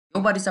Yo,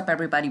 what is up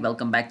everybody?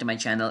 Welcome back to my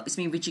channel. It's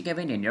me Vichy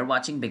Kevin and you're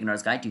watching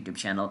Beginner's Guide YouTube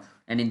channel.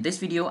 And in this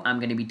video, I'm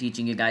going to be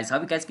teaching you guys how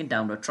you guys can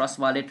download Trust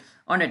Wallet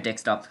on your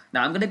desktop.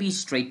 Now, I'm going to be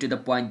straight to the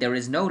point. There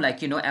is no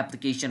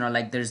application or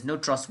there's no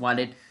Trust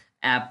Wallet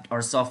app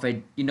or software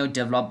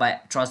developed by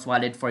Trust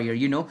Wallet for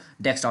your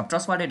desktop.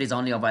 Trust Wallet is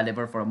only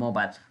available for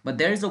mobile, but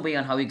there is a way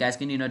on how you guys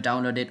can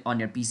download it on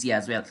your PC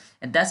as well,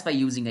 and that's by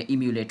using an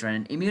emulator.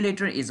 And an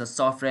emulator is a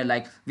software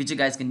which you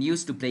guys can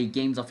use to play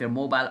games of your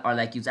mobile or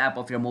use app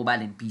of your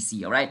mobile in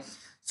PC. All right,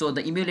 so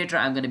the emulator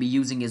I'm going to be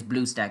using is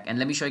BlueStack, and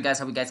let me show you guys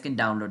how you guys can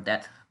download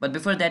that. But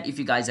before that, if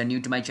you guys are new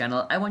to my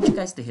channel, I want you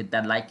guys to hit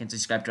that like and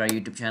subscribe to our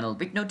YouTube channel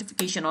with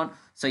notification on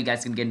so you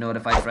guys can get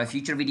notified for a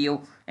future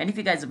video. And if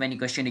you guys have any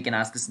question, you can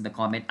ask us in the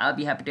comment. I'll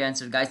be happy to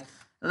answer, guys.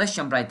 Let's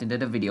jump right into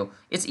the video.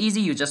 It's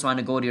easy. You just want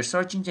to go to your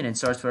search engine and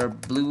search for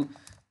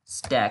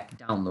BlueStack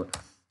download.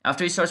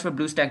 After you search for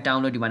BlueStack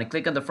download, you want to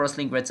click on the first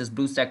link where it says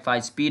BlueStack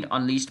 5 Speed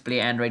Unleashed Play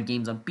Android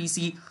Games on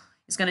PC.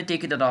 It's going to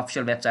take you to the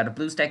official website of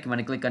BlueStack. You want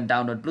to click on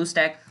download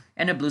BlueStack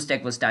and a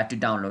BlueStack will start to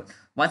download.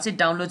 Once it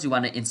downloads, you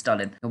want to install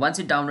it. Now, once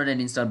you download and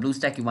install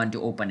BlueStack, you want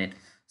to open it.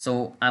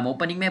 So I'm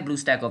opening my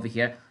BlueStack over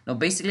here. Now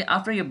basically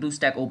after your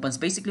BlueStack opens,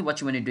 basically what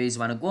you want to do is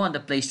you want to go on the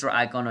Play Store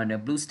icon on your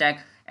BlueStack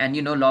and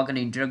log in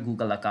into your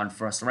Google account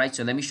first, right?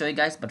 So let me show you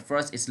guys, but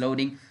first it's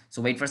loading,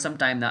 so wait for some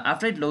time. Now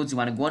after it loads, you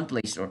want to go on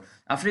Play Store.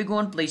 After you go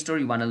on Play Store,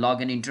 you want to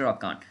log in into your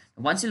account.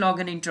 Once you log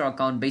in into your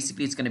account,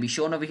 basically it's going to be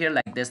shown over here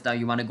like this. Now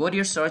you want to go to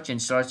your search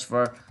and search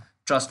for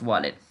Trust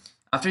Wallet.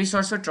 After you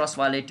search for Trust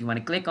Wallet, you want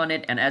to click on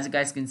it, and as you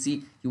guys can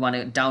see, you want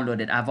to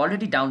download it. I've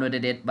already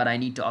downloaded it, but I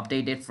need to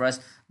update it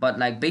first.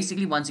 But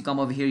basically once you come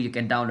over here, you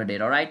can download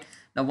it. All right,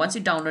 now once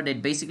you download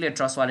it, basically a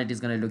Trust Wallet is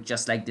going to look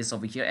just like this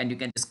over here, and you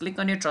can just click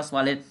on your Trust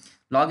Wallet,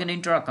 log in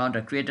into your account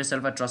or create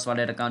yourself a Trust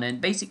Wallet account, and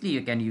basically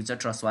you can use a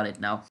Trust Wallet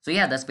now. So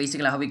yeah, that's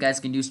basically how you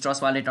guys can use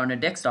Trust Wallet on your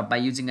desktop by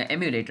using an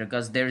emulator,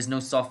 because there is no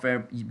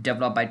software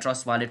developed by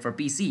Trust Wallet for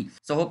PC.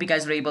 So hope you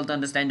guys were able to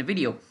understand the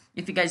video.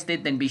 If you guys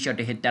did, then be sure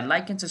to hit that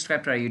like and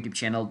subscribe to our YouTube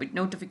channel with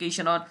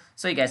notification on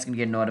so you guys can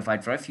get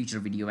notified for a future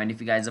video. And if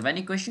you guys have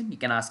any question, you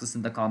can ask us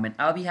in the comment.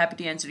 I'll be happy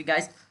to answer you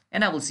guys,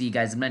 and I will see you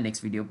guys in my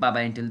next video. Bye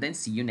bye, until then,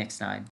 see you next time.